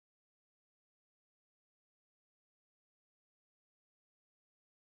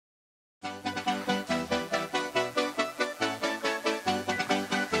Hey,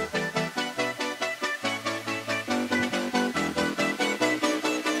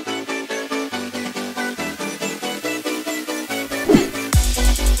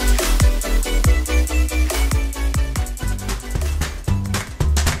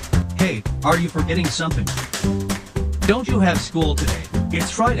 are you forgetting something? Don't you have school today? It's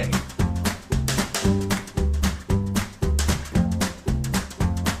Friday.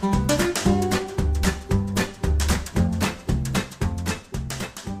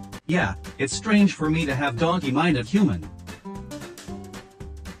 Yeah, it's strange for me to have donkey mind of human.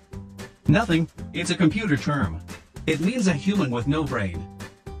 Nothing, it's a computer term. It means a human with no brain.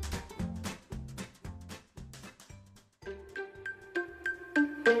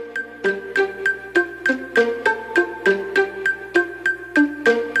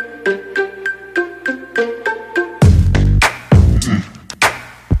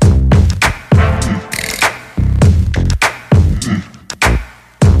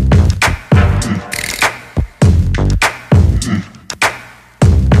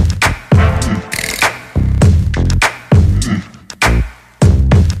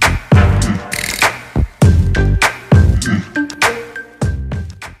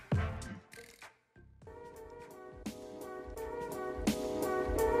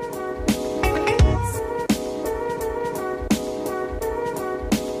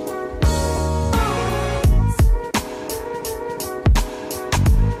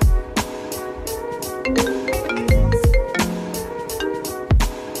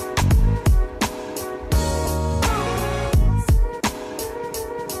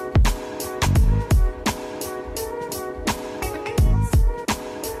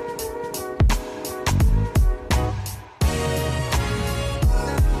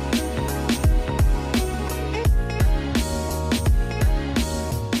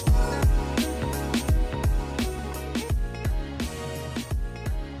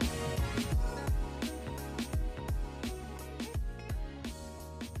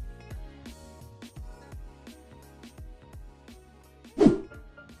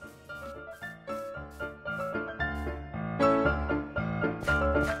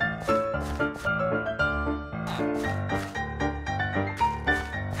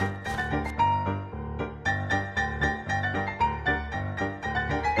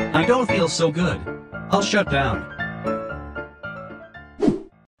 I don't feel so good. I'll shut down.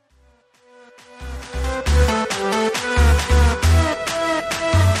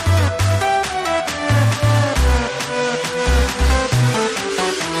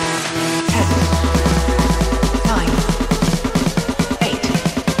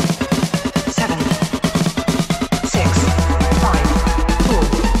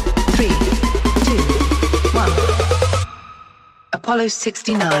 Apollo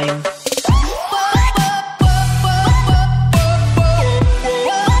 69.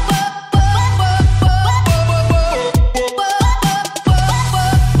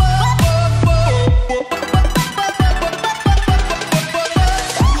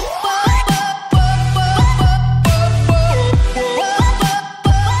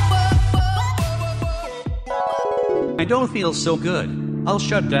 I don't feel so good. I'll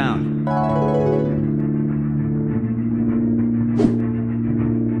shut down.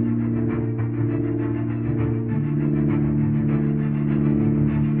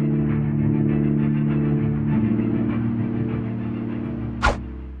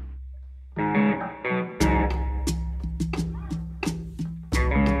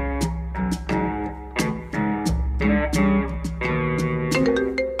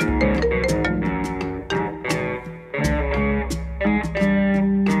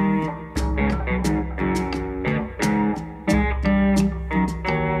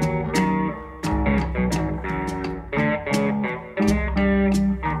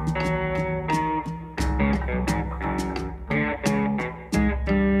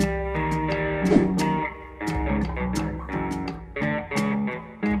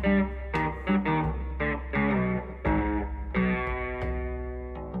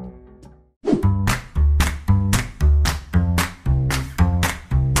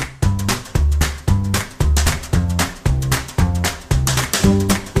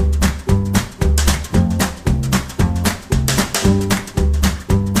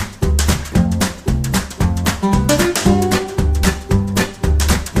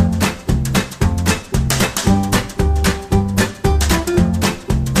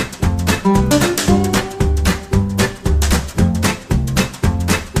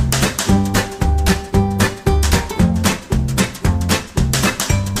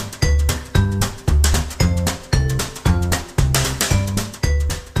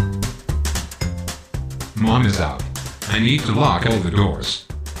 mom is out. I need to lock all the doors.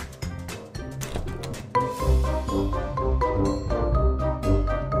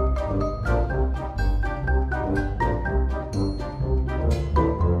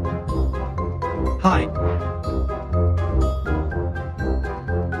 Hi.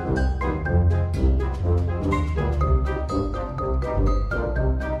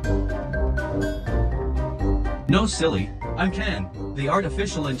 No, silly. I'm Ken, the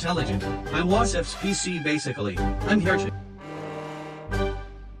artificial intelligent. I'm WASIF's PC basically. I'm here to...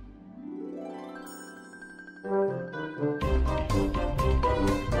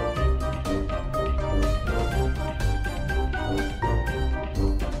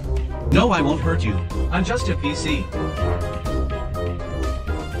 No, I won't hurt you. I'm just a PC.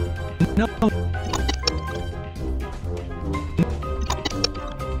 No.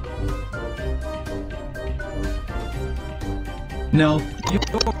 No,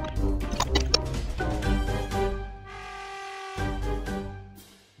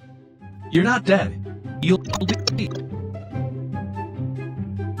 you're not dead. You'll be.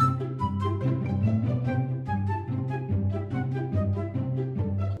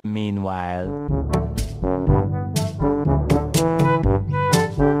 Meanwhile.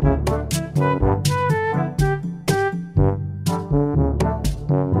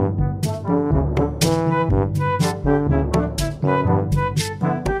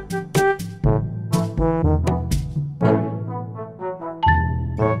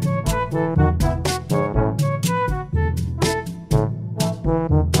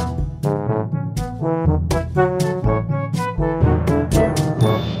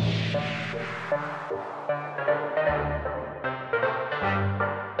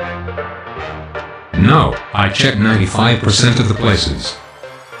 No, I checked 95% of the places.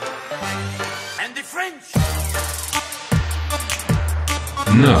 And the French!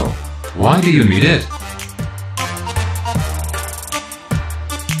 No. Why do you need it?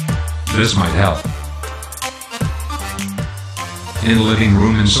 This might help. In living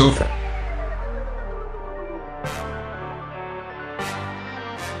room and sofa.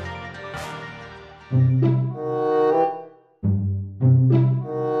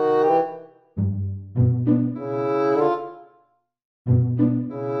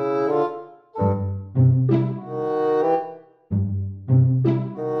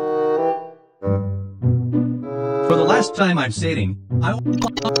 For the last time I'm stating,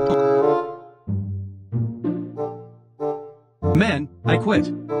 Men, I quit.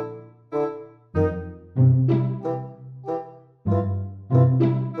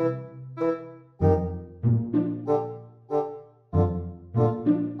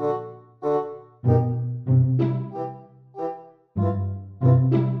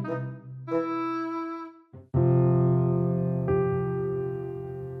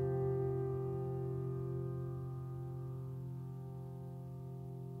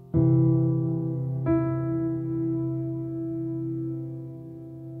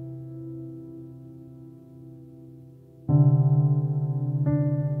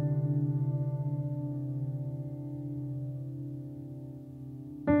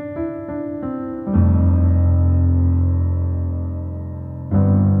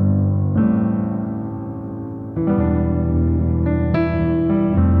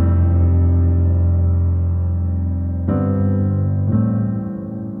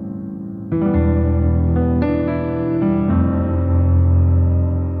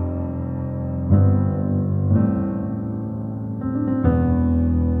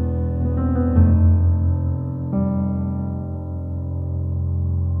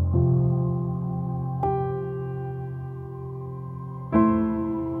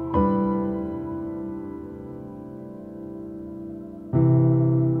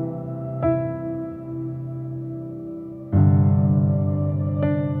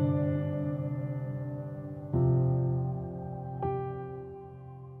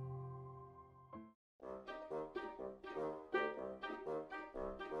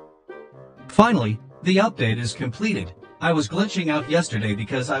 Finally, the update is completed. I was glitching out yesterday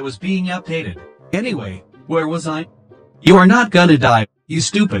because I was being updated. Anyway, where was I? You are not gonna die, you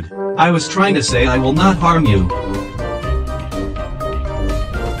stupid. I was trying to say I will not harm you.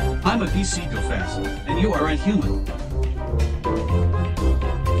 I'm a PC go fast, and you are a human.